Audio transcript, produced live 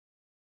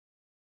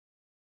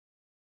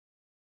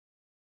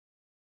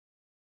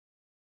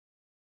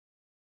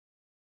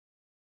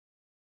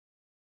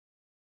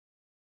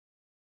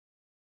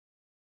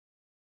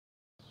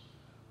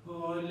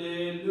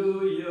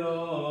Hallelujah,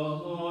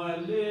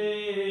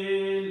 hallelujah,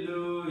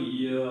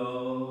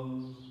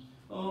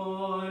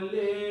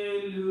 hallelujah.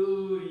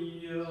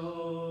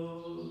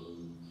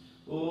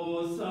 O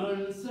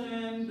sons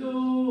and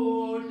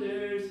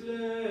daughters,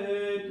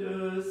 let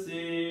us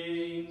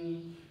sing.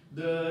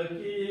 The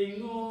King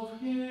of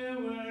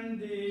heaven,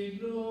 the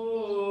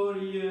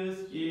glorious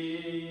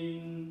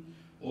King,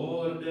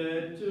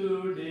 ordered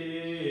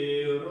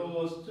today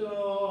rose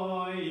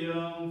triumphing.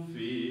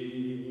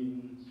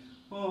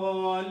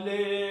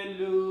 Hallelujah,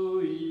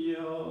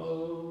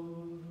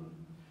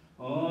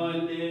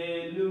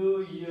 hallelujah,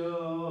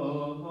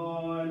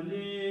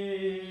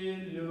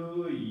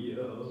 hallelujah,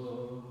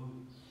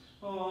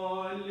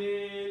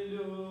 hallelujah.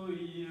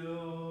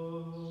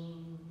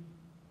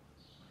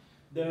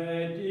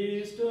 That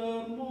is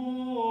the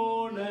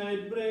morn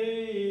at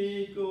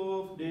break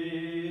of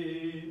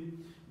day,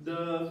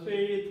 the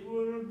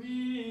faithful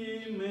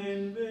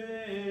women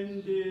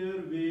went their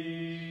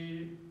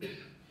way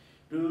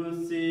to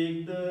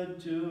seek the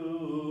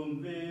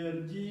tomb where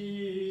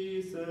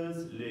Jesus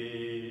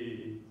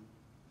lay.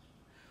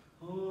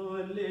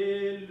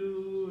 Hallelujah.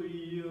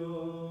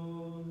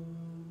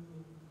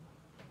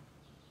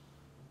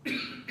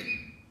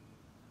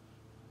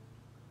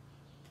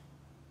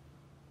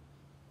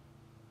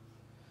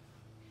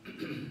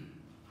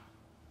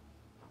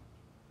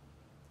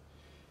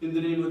 In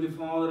the name of the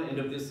Father, and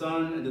of the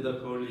Son, and of the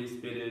Holy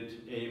Spirit.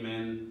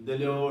 Amen. The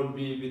Lord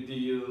be with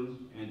you,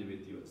 and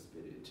with your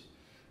spirit.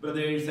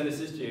 Brothers and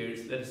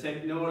sisters, let us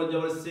acknowledge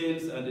our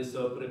sins and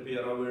so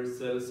prepare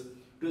ourselves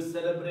to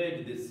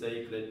celebrate these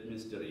sacred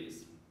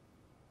mysteries.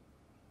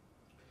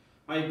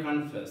 I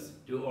confess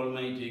to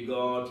Almighty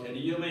God and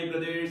you, my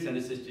brothers and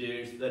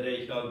sisters, that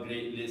I have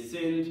greatly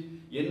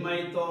sinned in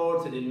my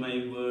thoughts and in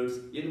my words,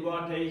 in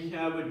what I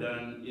have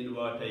done, in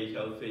what I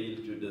have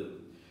failed to do.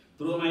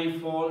 Through my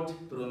fault,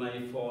 through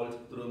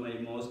my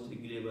most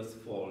grievous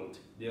fault.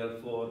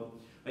 Therefore,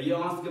 I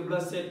ask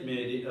Blessed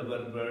Mary,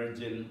 ever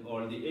Virgin,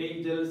 all the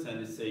angels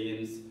and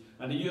saints,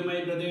 and you,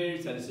 my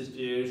brothers and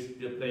sisters,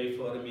 to pray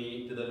for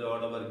me to the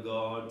Lord our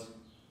God.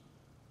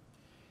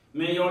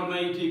 May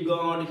Almighty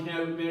God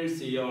have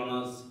mercy on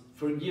us,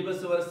 forgive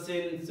us our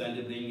sins,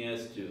 and bring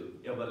us to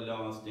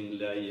everlasting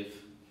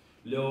life.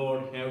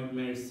 Lord, have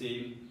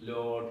mercy.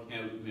 Lord,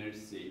 have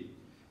mercy.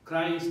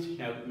 Christ,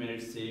 have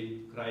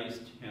mercy.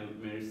 Christ, have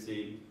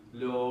mercy.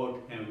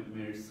 Lord, have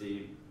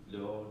mercy.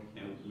 Lord,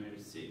 have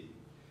mercy.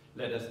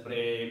 Let us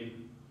pray.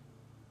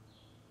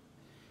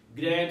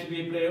 Grant,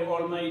 we pray,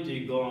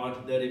 Almighty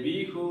God, that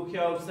we who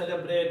have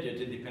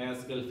celebrated the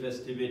Paschal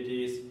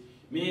festivities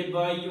may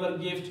by your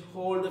gift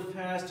hold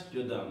fast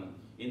to them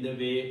in the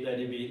way that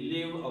we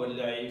live our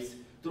lives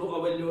through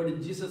our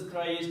Lord Jesus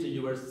Christ,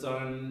 your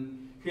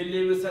Son. He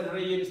lives and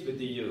reigns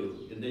with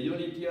you in the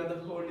unity of the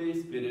Holy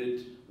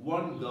Spirit,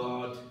 one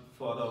God,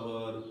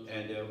 forever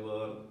and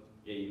ever.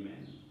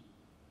 Amen.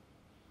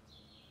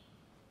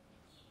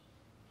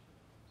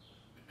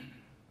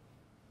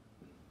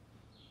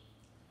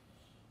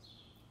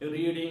 A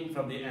reading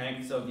from the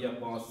Acts of the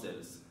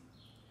Apostles.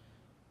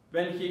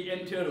 When he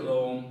entered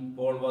Rome,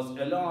 Paul was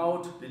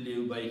allowed to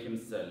live by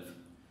himself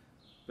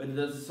with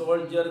the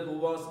soldier who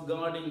was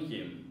guarding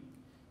him.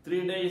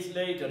 3 days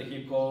later,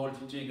 he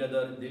called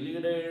together the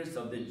leaders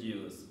of the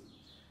Jews.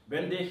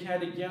 When they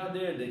had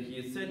gathered,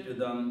 he said to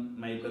them,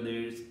 "My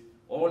brothers,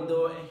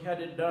 although I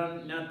had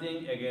done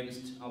nothing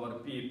against our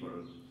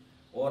people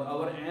or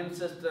our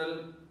ancestral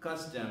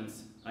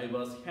customs, I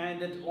was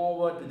handed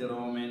over to the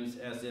Romans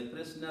as a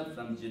prisoner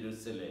from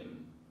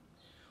Jerusalem.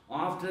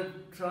 After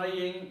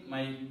trying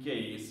my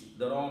case,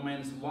 the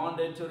Romans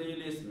wanted to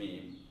release me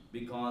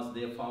because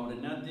they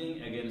found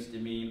nothing against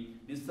me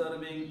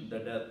deserving the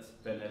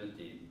death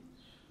penalty.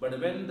 But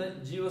when the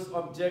Jews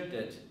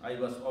objected, I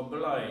was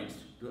obliged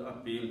to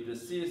appeal to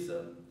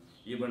Caesar,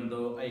 even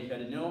though I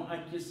had no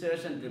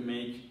accusation to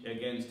make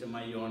against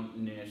my own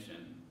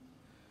nation.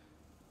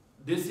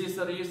 This is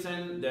the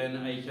reason then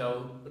I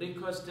have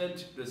requested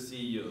to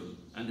see you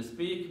and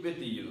speak with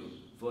you,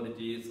 for it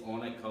is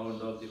on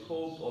account of the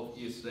hope of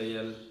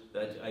Israel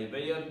that I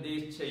bear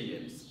these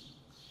chains."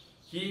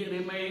 He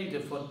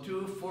remained for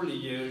 2 full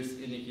years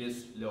in his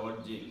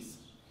lodgings.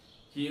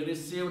 He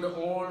received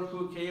all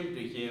who came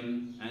to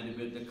him, and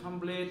with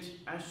complete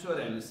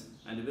assurance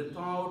and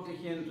without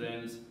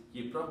hindrance,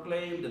 he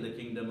proclaimed the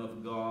kingdom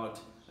of God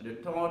and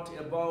taught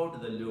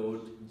about the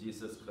Lord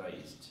Jesus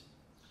Christ.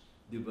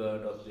 The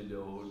word of the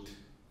Lord.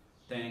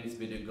 Thanks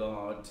be to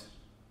God.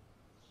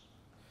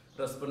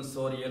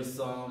 Responsorial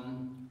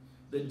Psalm.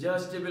 The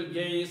just will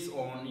gaze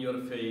on your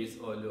face,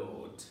 O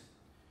Lord.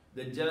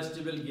 The just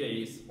will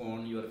gaze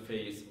on your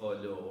face, O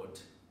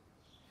Lord.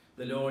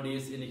 The Lord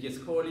is in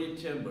his holy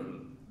temple.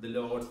 The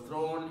Lord's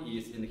throne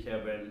is in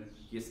heaven.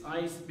 His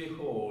eyes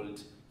behold,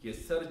 his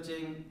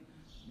searching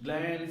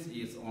glance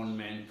is on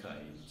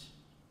mankind.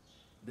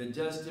 The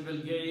just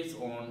will gaze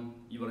on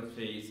your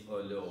face, O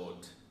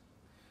Lord.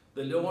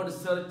 The Lord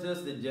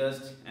searches the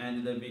just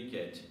and the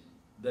wicked.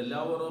 The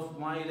lover of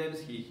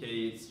violence he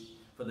hates,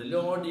 for the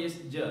Lord is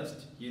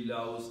just. He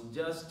loves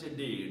just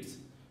deeds.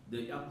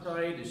 The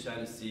upright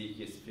shall see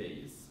his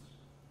face.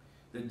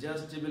 The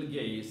just will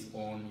gaze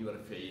on your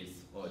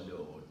face, O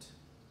Lord.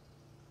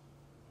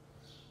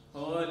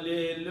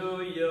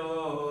 Hallelujah,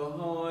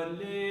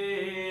 hallelujah,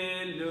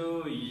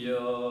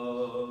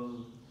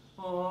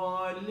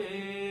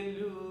 hallelujah,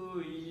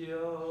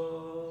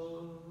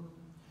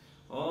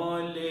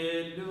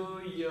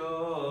 hallelujah,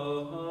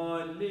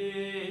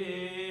 hallelujah,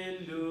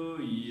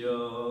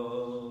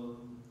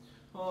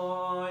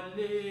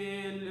 hallelujah.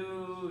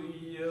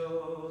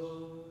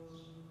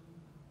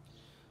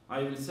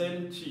 I will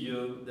send to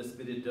you the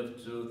Spirit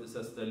of truth,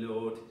 says the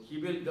Lord. He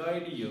will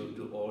guide you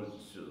to all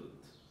truth.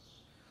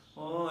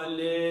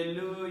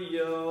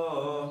 Hallelujah,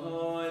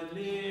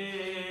 hallelujah,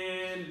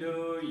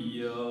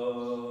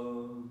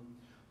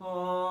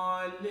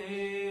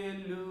 hallelujah.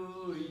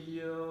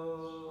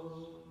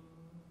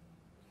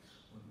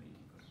 Almighty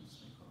God, use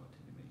my heart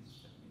and may His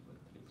let me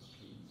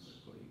worthily proclaim your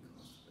holy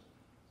gospel.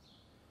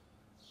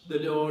 The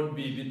Lord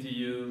be with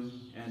you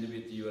and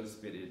with your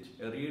spirit.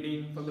 A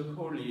reading from the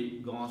Holy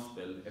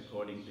Gospel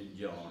according to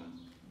John.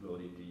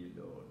 Glory to you,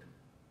 Lord.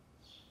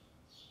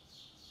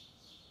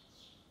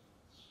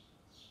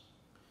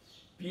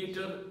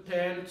 Peter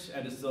turned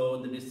and saw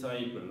the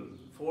disciple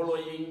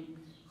following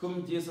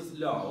whom Jesus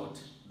loved,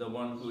 the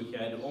one who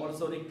had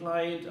also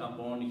reclined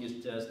upon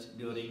his chest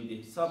during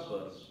the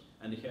supper,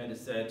 and had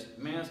said,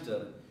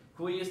 Master,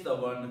 who is the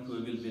one who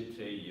will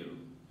betray you?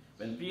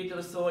 When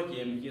Peter saw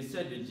him, he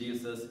said to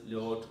Jesus,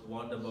 Lord,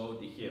 what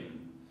about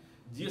him?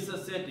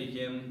 Jesus said to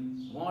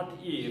him, what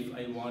if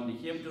I want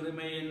him to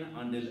remain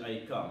until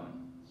I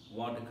come?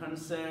 What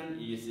concern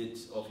is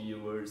it of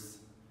yours?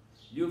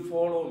 You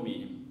follow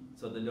me.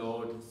 So the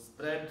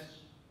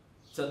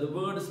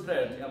word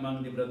spread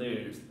among the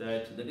brothers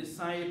that the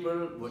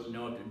disciple would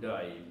not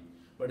die.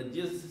 But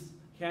Jesus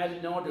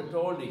had not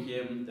told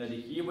him that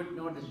he would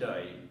not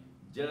die.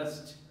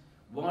 Just,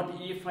 what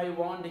if I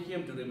want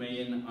him to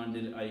remain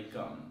until I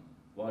come?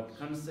 What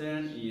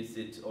concern is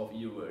it of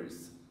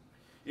yours?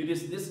 It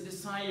is this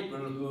disciple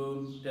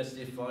who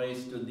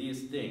testifies to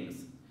these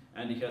things,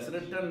 and he has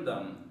written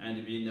them,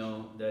 and we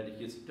know that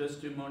his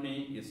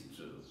testimony is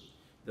true.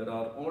 There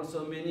are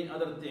also many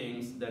other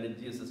things that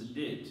Jesus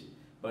did,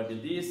 but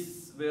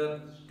these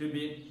were to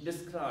be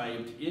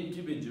described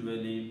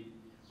individually.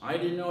 I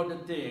did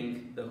not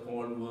think the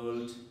whole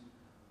world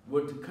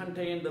would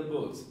contain the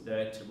books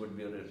that would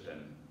be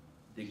written.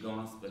 The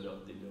Gospel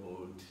of the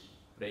Lord.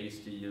 Praise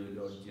to you,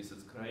 Lord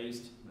Jesus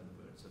Christ. The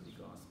words of the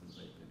Gospel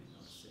by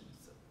our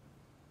sins.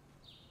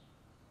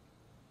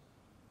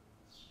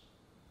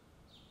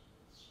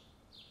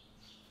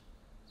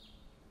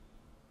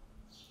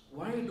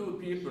 Why do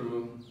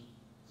people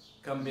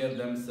compare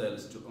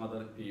themselves to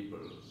other people,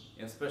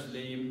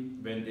 especially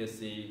when they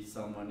see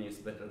someone is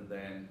better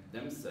than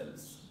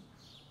themselves?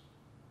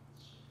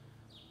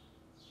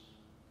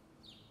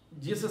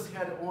 Jesus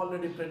had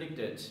already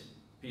predicted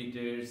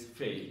Peter's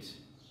fate,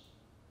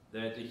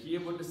 that he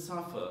would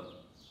suffer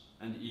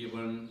and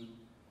even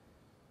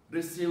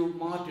receive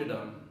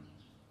martyrdom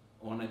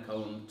on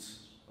account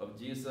of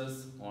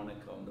Jesus, on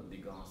account of the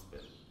gospel.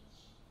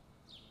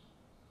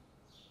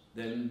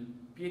 Then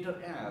Peter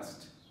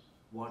asked,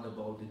 what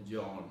about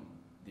John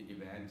the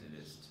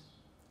evangelist?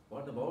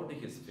 What about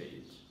his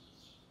fate?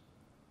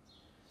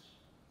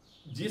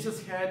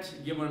 Jesus had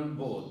given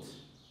both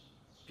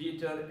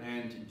Peter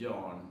and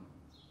John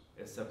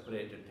a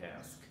separate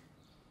task.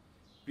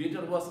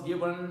 Peter was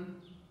given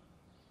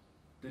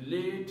to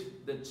lead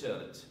the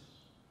church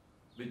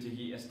which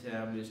he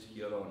established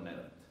here on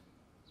earth.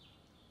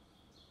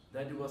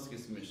 That was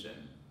his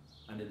mission,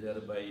 and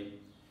thereby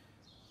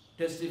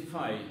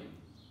testify,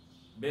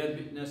 bear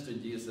witness to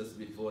Jesus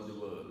before the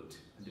world.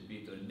 And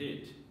Peter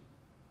did.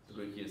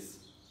 Through his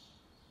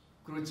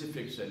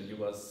crucifixion, he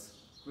was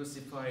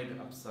crucified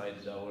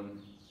upside down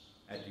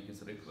at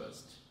his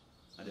request,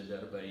 and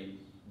thereby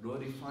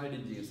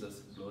glorified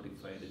Jesus,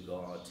 glorified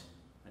God,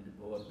 and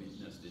bore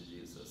witness to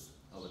Jesus,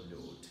 our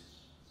Lord.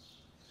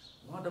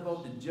 What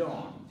about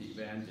John the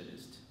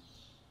evangelist?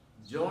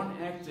 John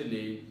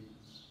actually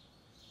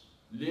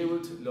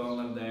lived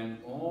longer than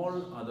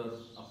all other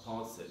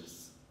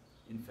apostles.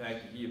 In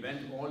fact, he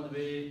went all the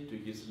way to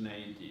his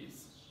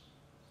 90s.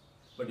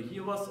 But he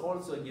was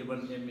also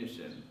given a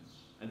mission.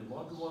 And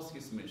what was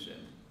his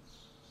mission?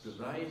 To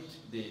write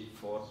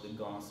forth the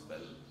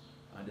gospel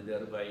and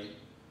thereby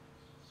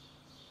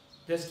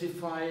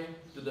testify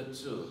to the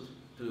truth,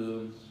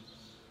 to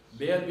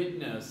bear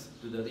witness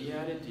to the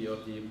reality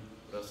of the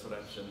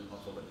resurrection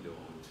of our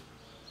Lord.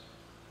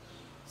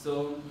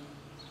 So,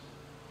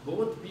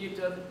 both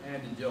Peter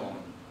and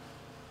John,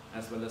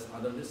 as well as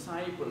other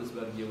disciples,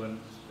 were given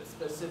a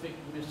specific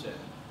mission,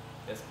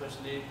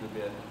 especially to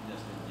bear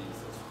witness to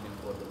Jesus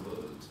before the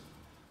world.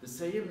 The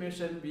same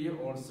mission we are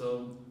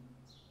also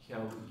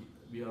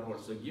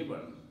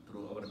given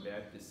through our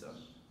baptism.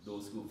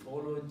 Those who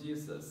follow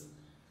Jesus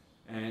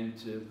and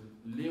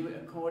live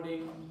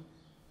according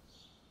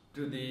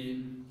to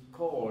the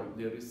call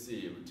they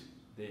received,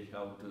 they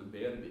have to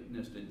bear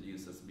witness to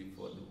Jesus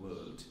before the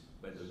world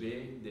by the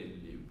way they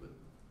live.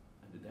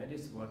 And that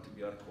is what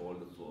we are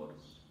called for.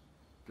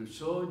 To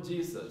show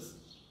Jesus,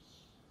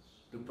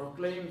 to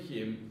proclaim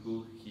him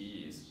who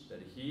he is,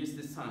 that he is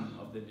the Son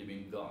of the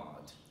living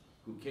God,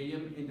 who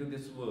came into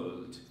this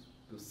world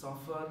to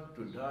suffer,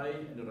 to die,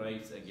 and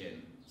rise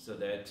again, so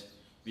that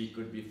we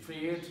could be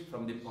freed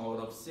from the power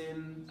of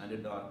sin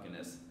and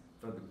darkness,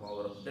 from the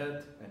power of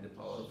death and the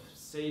power of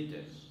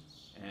Satan,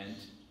 and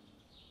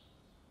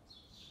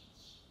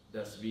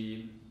thus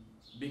we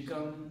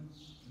become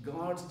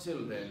God's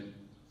children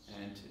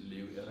and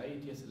live a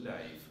righteous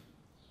life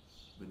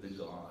with the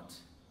God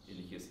in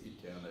his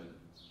eternal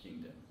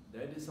kingdom.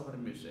 That is our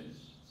mission,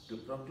 to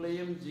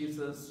proclaim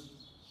Jesus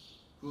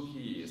who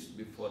he is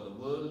before the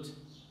world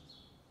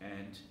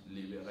and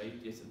live a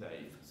righteous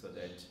life, so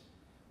that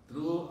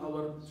through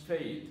our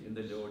faith in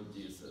the Lord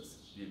Jesus,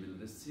 we will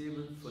receive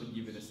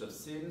forgiveness of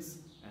sins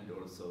and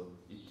also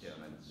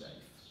eternal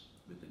life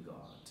with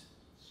God.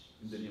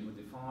 In the name of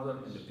the Father,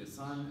 and of the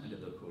Son, and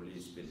of the Holy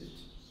Spirit.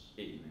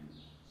 Amen.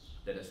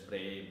 Let us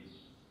pray.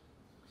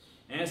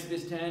 As we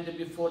stand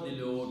before the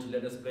Lord,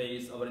 let us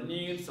place our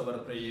needs, our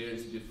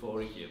prayers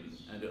before him,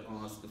 and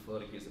ask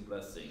for his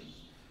blessing.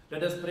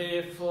 Let us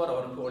pray for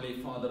our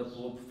Holy Father,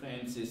 Pope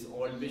Francis,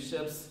 all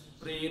bishops,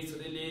 priests,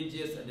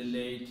 religious, and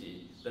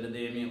laity, that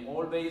they may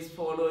always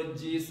follow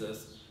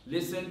Jesus,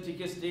 listen to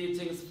his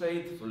teachings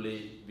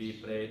faithfully. We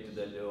pray to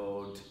the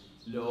Lord.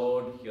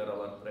 Lord, hear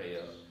our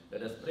prayer.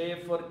 Let us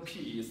pray for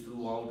peace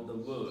throughout the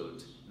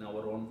world, in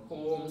our own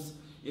homes,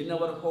 in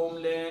our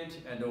homeland,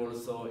 and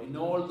also in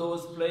all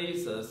those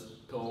places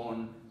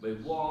torn by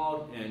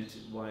war and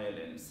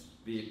violence.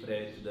 We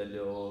pray to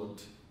the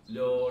Lord.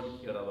 Lord,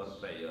 hear our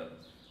prayer.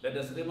 Let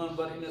us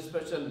remember in a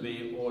special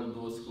way all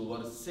those who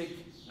are sick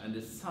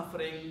and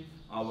suffering,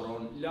 our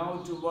own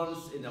loved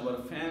ones in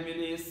our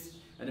families,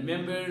 and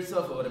members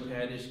of our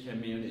parish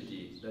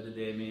community, that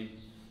they may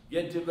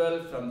get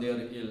well from their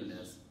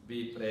illness.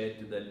 We pray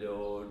to the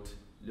Lord.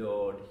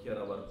 Lord, hear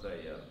our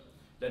prayer.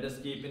 Let us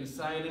keep in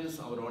silence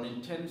our own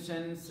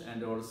intentions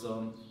and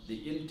also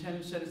the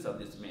intentions of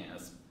this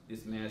Mass.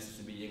 This Mass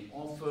is being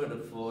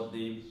offered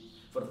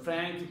for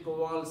Frank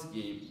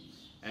Kowalski,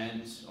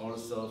 and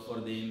also for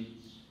the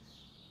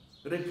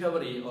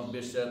recovery of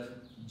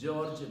Bishop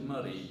George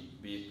Murray.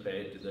 We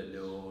pray to the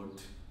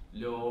Lord.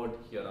 Lord,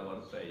 hear our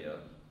prayer.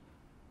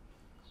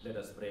 Let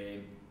us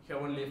pray.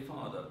 Heavenly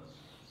Father,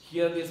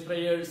 hear these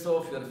prayers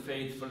of your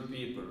faithful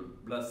people.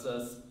 Bless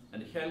us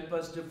and help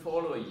us to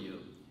follow you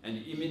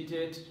and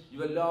imitate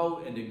your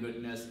love and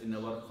goodness in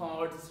our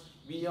hearts.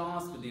 We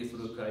ask this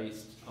through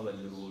Christ our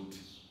Lord.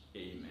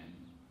 Amen.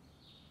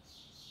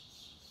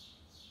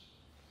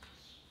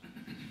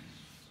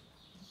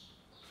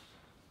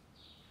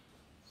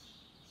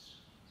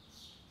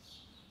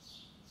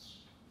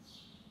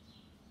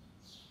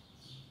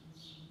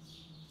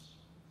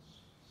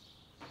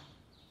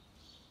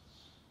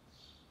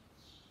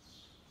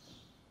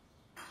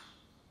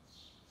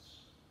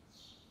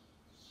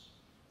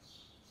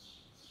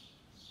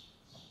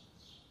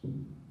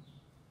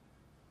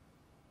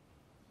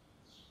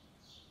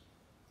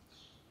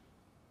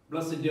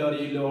 Blessed are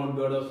you, Lord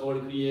God of all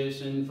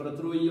creation, for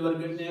through your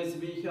goodness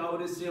we have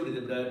received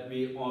the bread.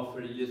 We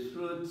offer you the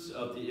fruits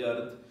of the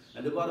earth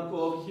and the work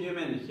of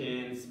human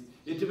hands.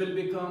 It will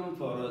become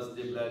for us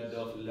the bread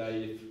of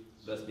life.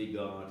 Blessed be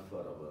God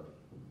forever.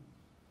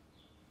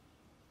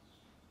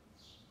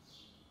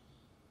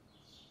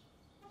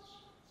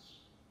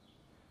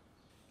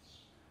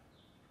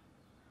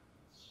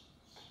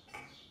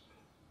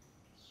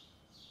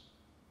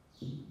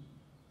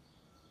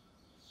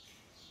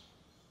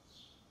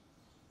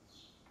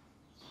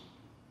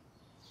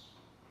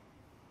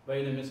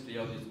 By the mystery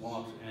of his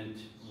water and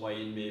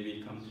wine may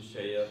we come to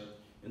share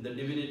in the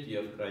divinity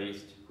of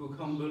Christ, who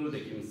humbled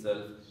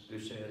himself to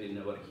share in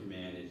our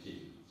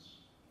humanity.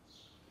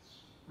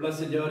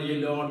 Blessed are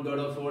you, Lord God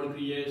of all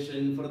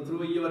creation, for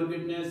through your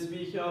goodness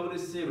we have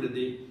received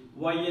the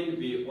wine.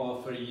 We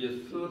offer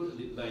you fruit,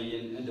 the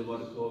wine and the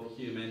work of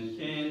human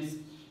hands.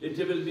 It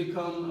will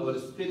become our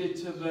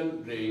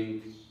spiritual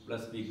drink.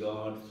 Blessed be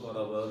God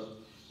forever.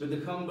 With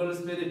a humble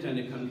spirit and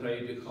a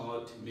contrite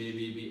heart, may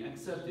we be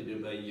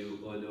accepted by you,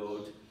 O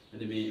Lord,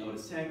 and may our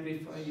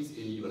sacrifice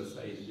in your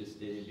sight this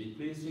day be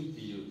pleasing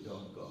to you,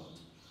 Lord God.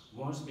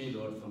 Wash me,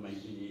 Lord, from my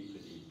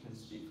iniquity, and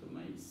speak for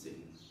my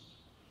sin.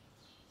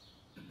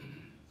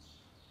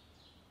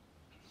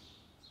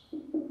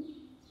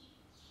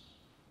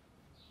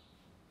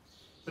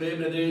 Pray,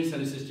 brothers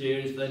and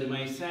sisters, that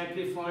my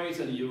sacrifice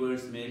and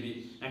yours may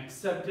be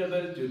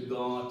acceptable to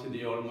God, to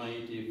the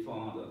Almighty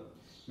Father.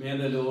 May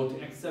the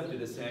Lord accept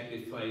the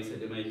sacrifice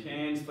at my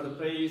hands for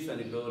praise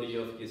and glory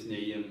of his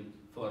name,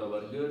 for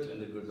our good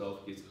and the good of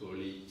his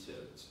holy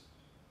church.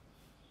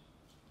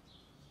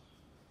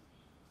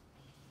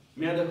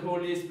 May the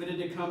Holy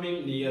Spirit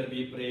coming near,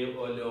 we pray,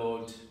 O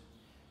Lord,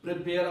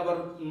 prepare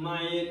our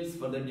minds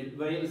for the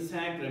divine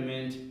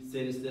sacrament,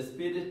 since the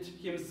Spirit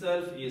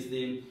himself is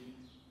the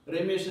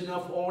remission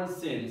of all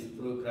sins,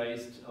 through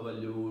Christ our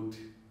Lord.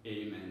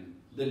 Amen.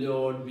 The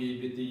Lord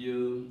be with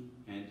you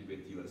and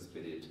with your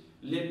spirit.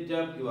 Lift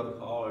up your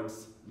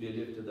hearts, we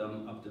lift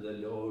them up to the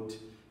Lord.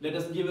 Let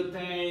us give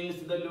thanks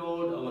to the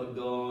Lord our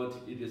God,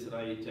 it is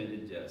right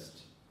and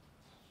just.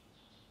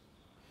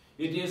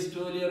 It is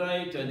truly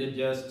right and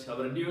just,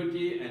 our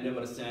duty and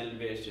our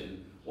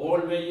salvation,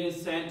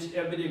 always and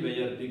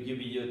everywhere to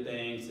give you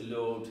thanks,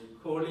 Lord,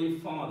 Holy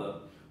Father,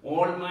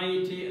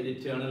 Almighty and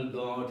eternal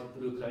God,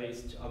 through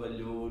Christ our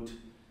Lord.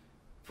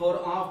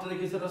 For after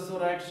his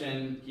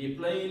resurrection, he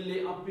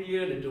plainly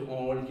appeared to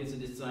all his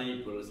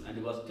disciples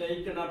and was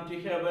taken up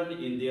to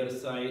heaven in their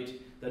sight,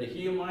 that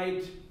he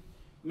might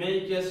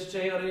make us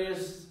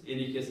sharers in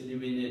his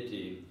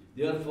divinity.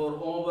 Therefore,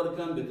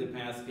 overcome with the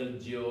paschal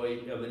joy,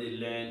 every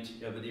land,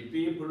 every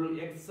people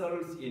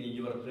exults in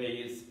your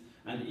praise,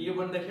 and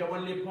even the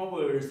heavenly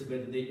powers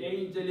with the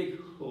angelic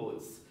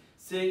hosts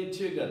sing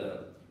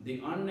together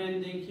the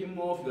unending hymn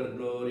of your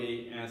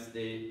glory as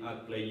they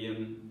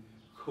acclaim,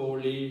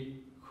 Holy,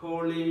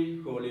 holy,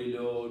 holy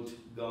Lord,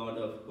 God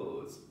of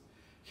hosts.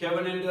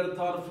 Heaven and earth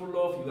are full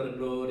of your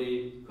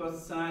glory.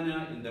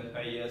 Hosanna in the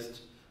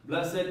highest.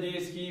 Blessed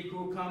is he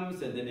who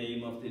comes in the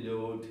name of the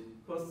Lord.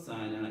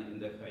 Hosanna in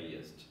the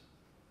highest.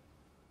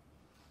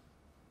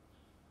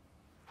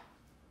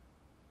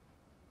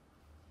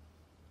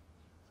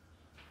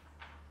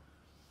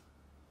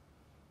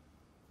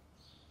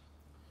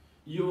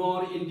 You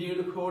are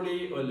indeed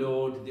holy, O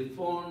Lord, the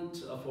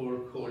fount of all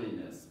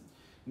holiness.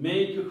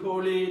 Make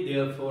holy,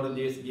 therefore,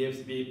 these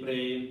gifts, we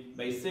pray,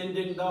 by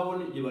sending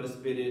down your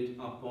Spirit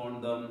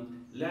upon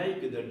them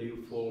like the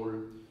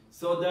dewfall,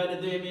 so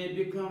that they may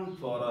become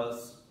for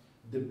us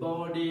the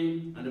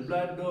body and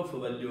blood of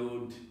our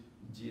Lord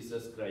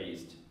Jesus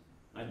Christ.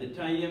 At the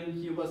time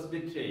he was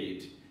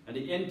betrayed and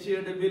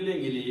entered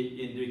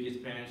willingly into his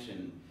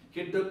passion,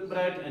 he took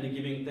bread and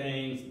giving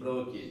thanks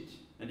broke it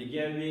and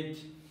gave it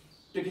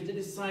to his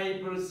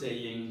disciples,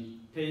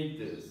 saying, Take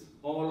this,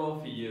 all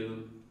of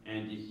you,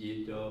 and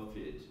eat of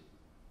it.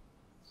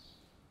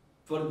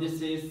 For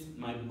this is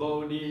my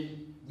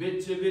body,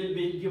 which will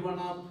be given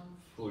up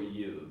for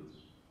you.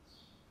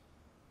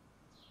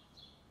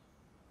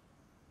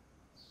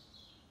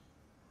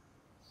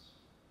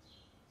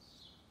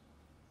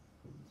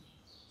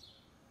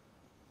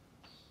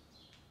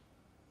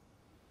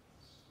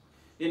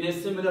 In a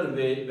similar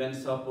way, when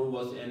supper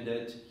was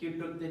ended, he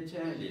took the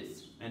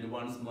chalice, and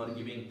once more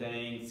giving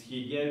thanks,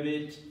 he gave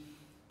it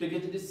to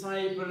his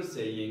disciples,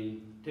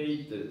 saying,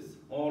 Take this,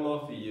 all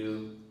of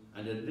you,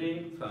 and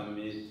drink from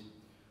it.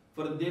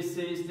 For this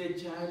is the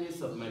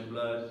chalice of my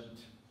blood,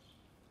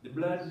 the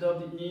blood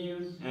of the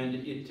new and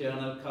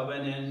eternal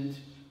covenant,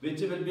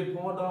 which will be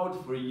poured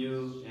out for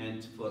you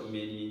and for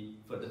many,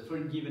 for the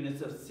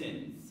forgiveness of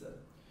sins.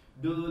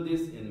 Do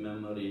this in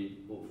memory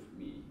of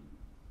me.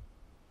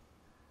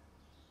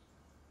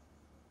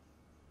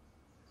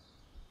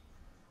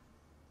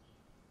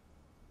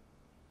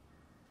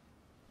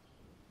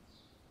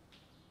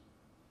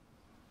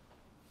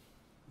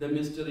 The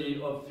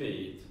mystery of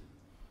faith.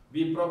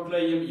 We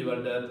proclaim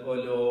your death, O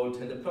Lord,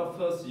 and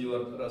profess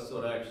your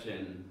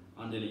resurrection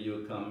until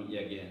you come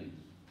again.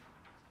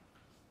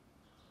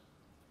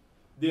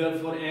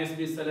 Therefore, as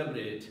we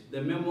celebrate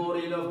the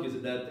memorial of his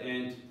death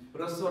and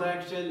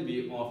resurrection,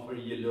 we offer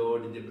you,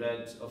 Lord, the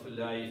bread of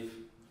life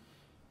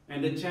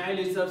and the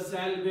chalice of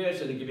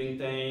salvation, giving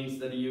thanks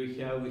that you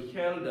have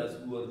held us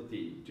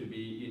worthy to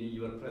be in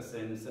your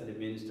presence and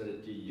minister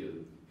to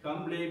you.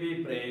 Humbly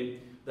we pray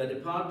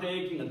that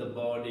partaking of the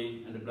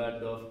body and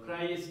blood of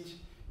Christ,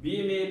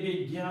 we may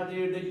be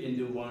gathered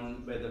into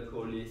one by the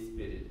Holy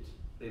Spirit.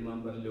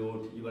 Remember,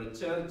 Lord, your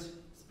church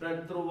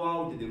spread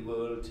throughout the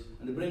world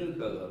and bring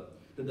her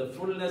to the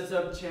fullness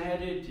of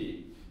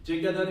charity,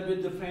 together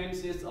with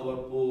Francis, our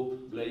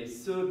Pope,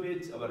 Blaise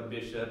Supich, our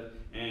Bishop,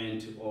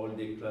 and all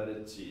the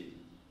clergy.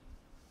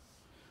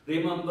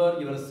 Remember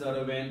your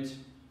servant,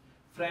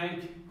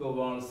 Frank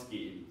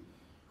Kowalski,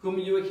 whom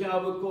you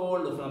have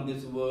called from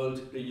this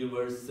world to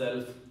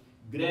yourself.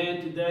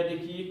 Grant that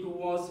he who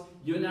was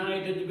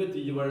united with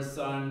your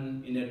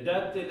Son in a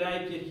death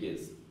like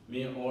his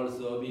may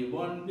also be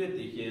one with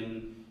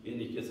him in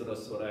his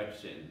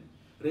resurrection.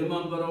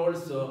 Remember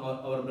also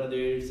our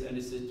brothers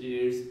and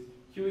sisters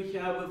who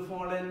have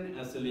fallen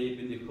asleep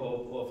in the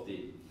hope of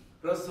the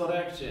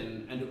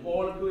resurrection, and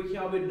all who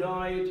have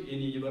died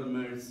in your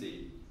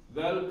mercy.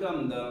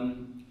 Welcome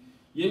them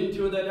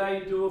into the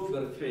light of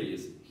your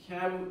face.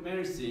 Have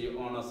mercy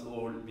on us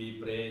all, we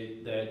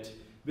pray, that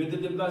with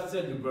the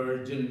Blessed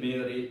Virgin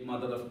Mary,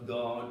 Mother of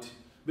God,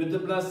 with the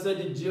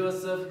Blessed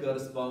Joseph, her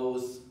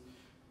spouse,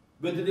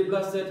 with the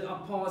blessed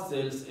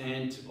apostles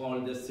and all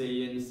the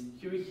saints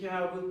who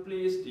have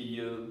pleased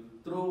you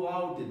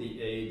throughout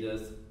the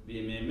ages,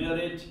 we may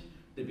merit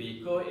to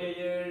be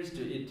co-heirs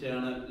to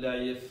eternal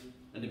life,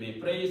 and may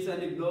praise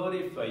and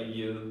glorify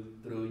you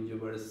through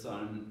your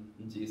Son,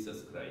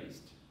 Jesus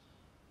Christ.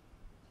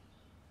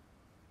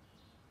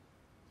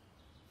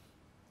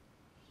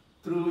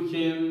 Through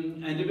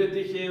him, and with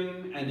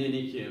him, and in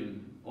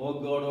him, O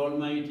God,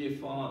 Almighty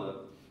Father,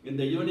 in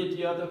the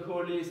unity of the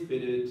Holy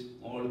Spirit,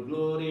 all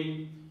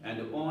glory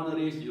and honor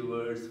is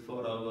yours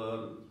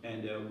forever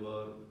and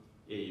ever.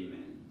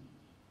 Amen.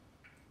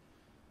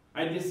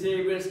 At the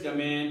Saviour's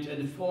command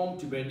and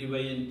formed by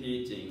divine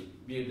teaching,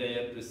 we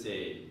dare to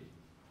say,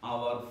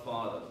 Our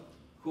Father,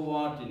 who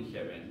art in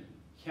heaven,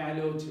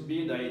 hallowed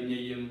be thy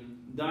name,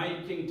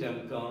 thy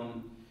kingdom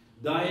come,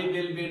 thy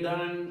will be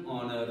done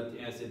on earth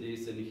as it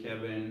is in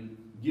heaven.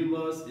 Give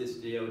us this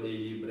day our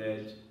daily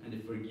bread,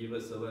 and forgive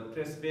us our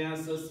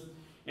trespasses,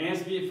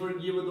 as we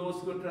forgive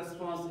those who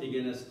trespass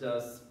against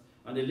us.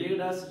 And lead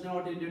us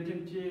not into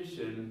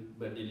temptation,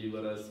 but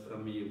deliver us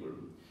from evil.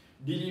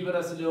 Deliver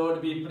us,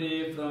 Lord, we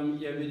pray,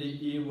 from every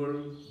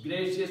evil.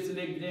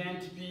 Graciously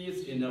grant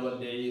peace in our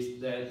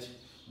days, that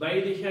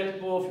by the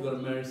help of your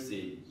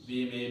mercy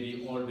we may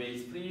be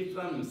always free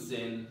from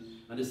sin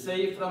and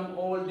safe from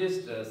all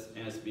distress,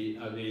 as we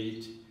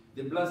await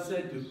the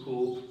blessed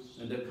hope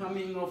and the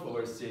coming of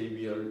our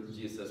Savior,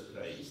 Jesus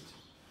Christ.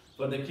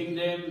 For the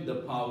kingdom, the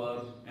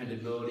power, and the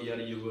glory are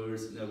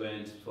yours now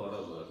and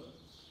forever.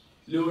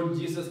 Lord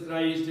Jesus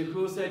Christ,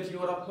 who said to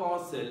your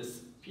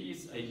apostles,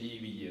 Peace I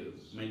leave you,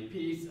 my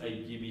peace I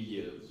give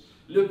you.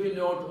 Look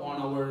not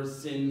on our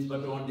sins,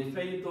 but on the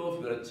faith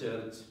of your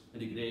church,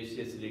 and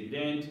graciously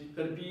grant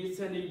her peace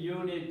and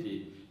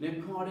unity, in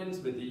accordance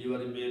with your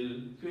will,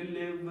 who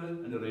live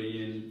and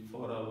reign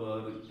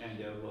forever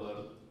and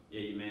ever.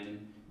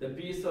 Amen. The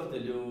peace of the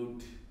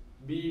Lord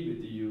be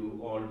with you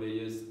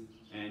always,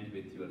 and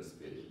with your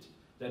spirit.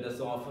 Let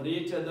us offer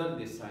each other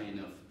the sign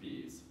of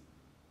peace.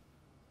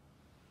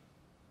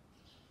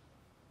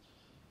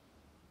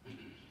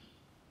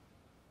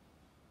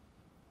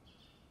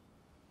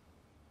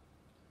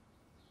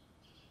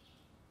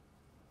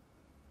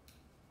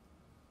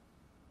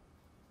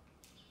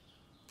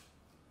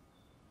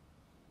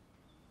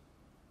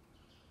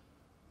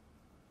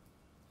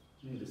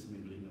 May this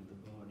mingling of the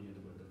body and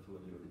blood of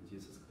our Lord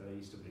Jesus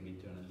Christ bring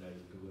eternal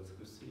life to us who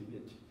receive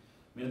it.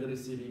 May the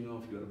receiving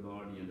of your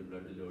body and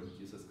blood, Lord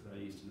Jesus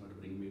Christ, not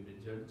bring me to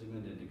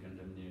judgment and to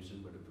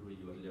condemnation, but through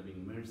your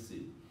loving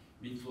mercy,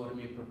 be for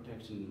me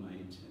protection,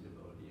 mind, and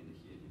body, and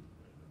healing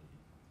forever.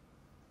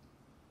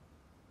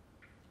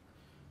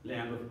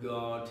 Lamb of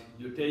God,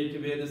 you take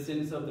away the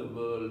sins of the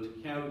world,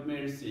 have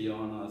mercy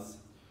on us.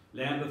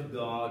 Lamb of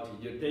God,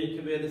 you take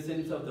away the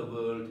sins of the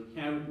world,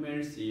 have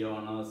mercy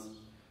on us.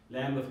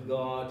 Lamb of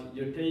God,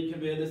 you take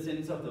away the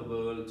sins of the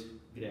world,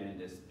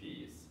 grant us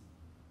peace.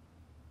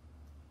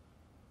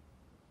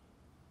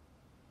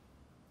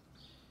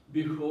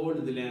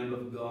 Behold the Lamb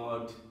of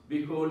God,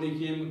 behold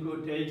him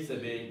who takes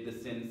away the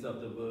sins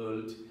of the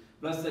world.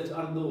 Blessed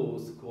are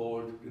those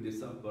called to the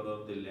supper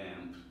of the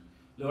Lamb.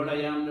 Lord,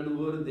 I am not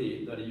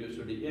worthy that you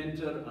should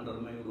enter under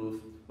my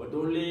roof, but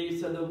only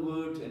say the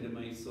word, and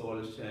my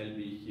soul shall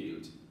be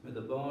healed. May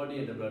the body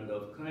and the blood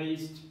of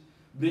Christ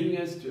bring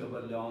us to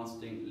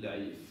everlasting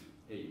life.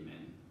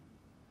 Amen.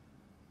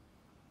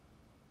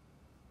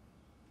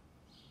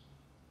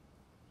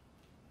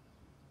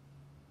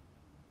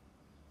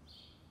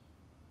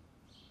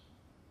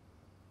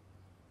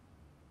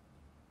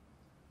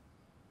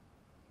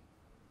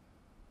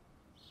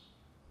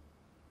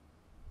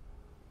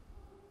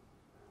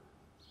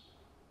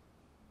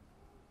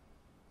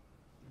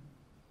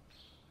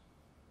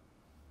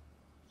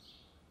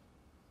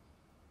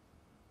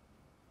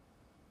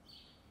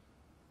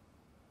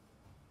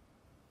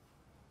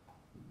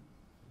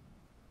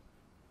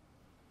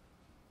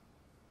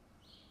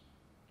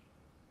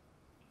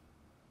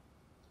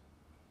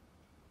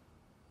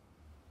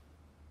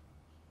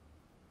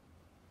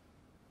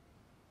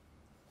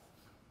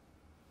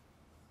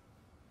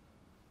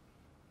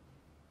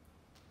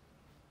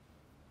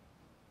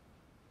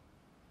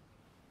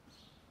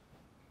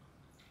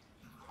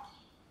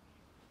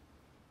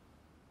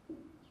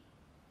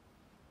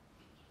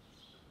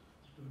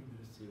 Lord,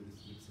 we receive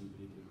this gifts and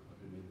pray your heart,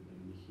 and may they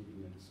bring me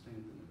healing and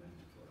strength and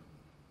advantage forever.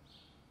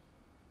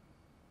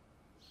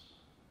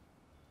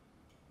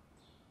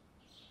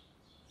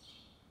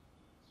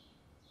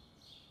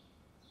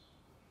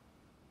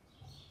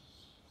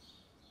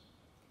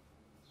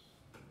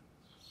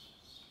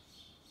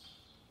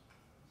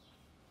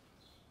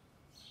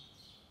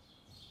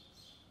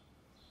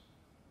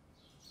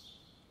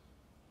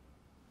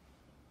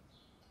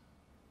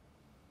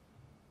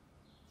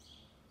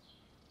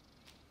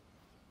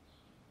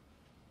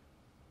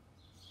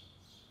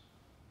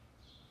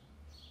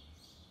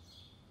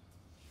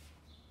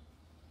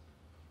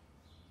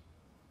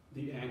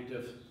 The act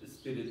of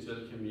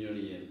spiritual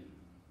communion.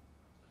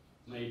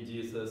 My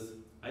Jesus,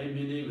 I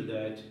believe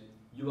that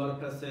you are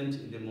present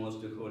in the most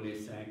holy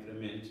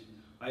sacrament.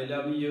 I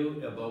love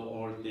you above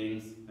all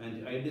things,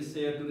 and I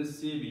desire to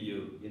receive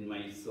you in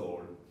my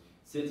soul.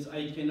 Since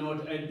I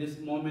cannot at this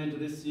moment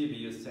receive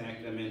you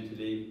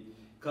sacramentally,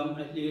 come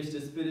at least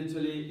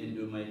spiritually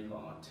into my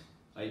heart.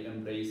 I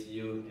embrace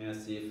you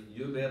as if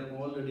you were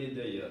already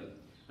there,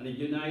 and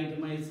unite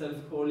myself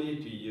wholly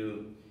to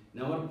you.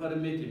 Never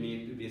permit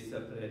me to be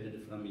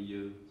separated from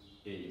you.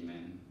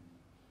 Amen.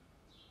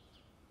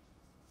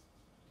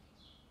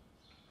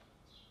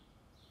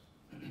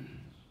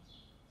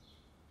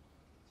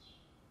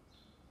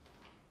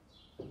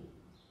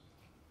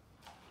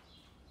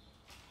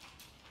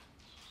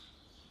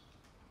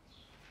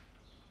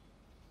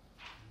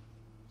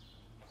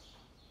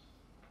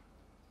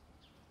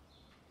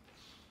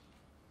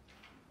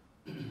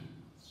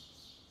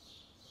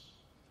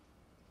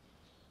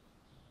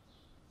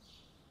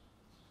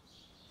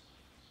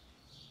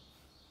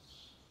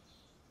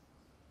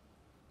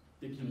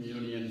 the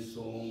communion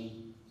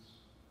song.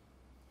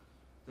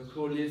 The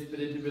Holy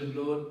Spirit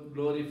will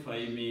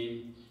glorify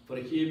me, for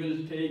he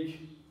will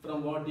take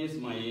from what is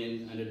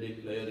mine and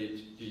declare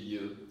it to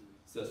you,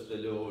 says the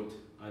Lord.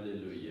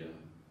 Alleluia.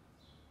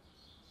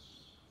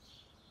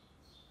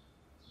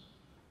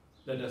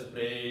 Let us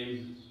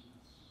pray.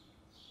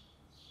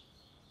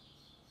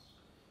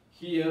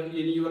 Hear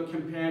in your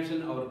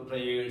compassion our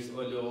prayers,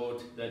 O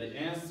Lord, that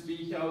as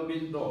we have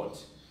been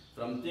brought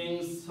from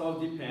things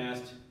of the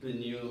past to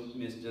new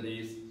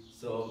mysteries,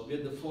 so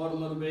with the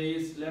former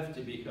ways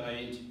left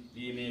behind,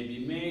 we may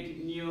be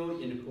made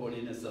new in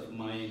holiness of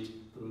mind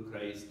through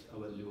Christ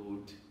our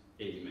Lord.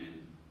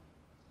 Amen.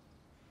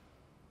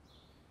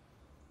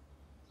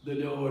 The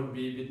Lord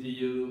be with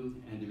you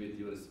and with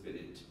your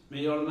spirit.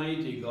 May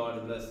Almighty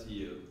God bless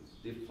you,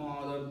 the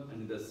Father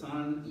and the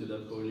Son and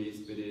the Holy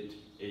Spirit.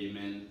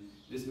 Amen.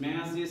 This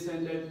Mass is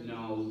ended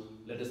now.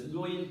 Let us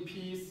go in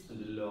peace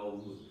and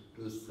love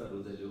to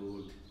serve the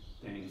Lord.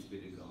 Thanks be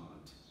to God.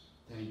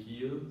 Thank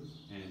you,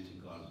 and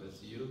God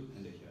bless you,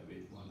 and have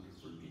a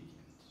wonderful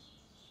weekend.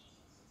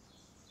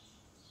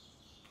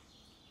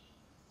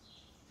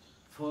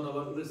 For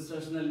our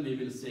recessional, we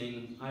will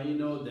sing, I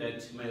Know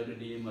That My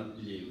Redeemer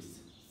Lives.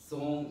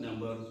 Song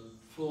number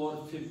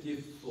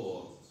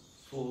 454,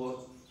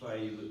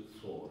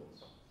 454.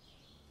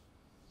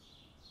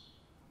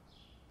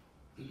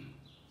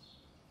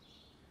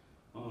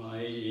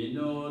 I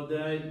know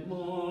that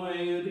my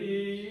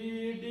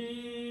Redeemer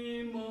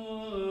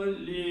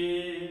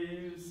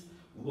lives.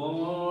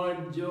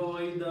 What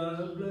joy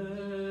the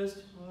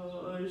blessed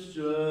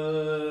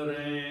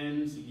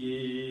assurance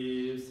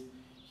gives.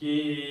 He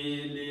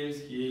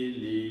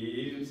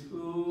lives,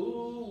 who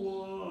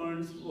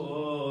once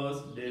was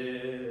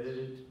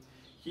dead.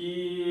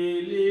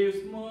 He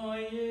lives,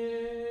 my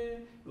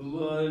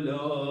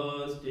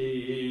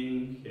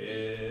everlasting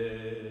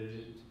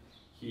head.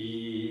 He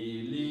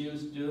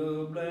lives to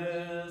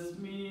bless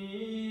me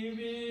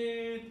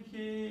with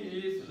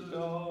his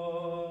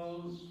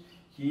love.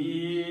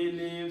 He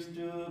lives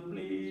to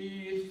please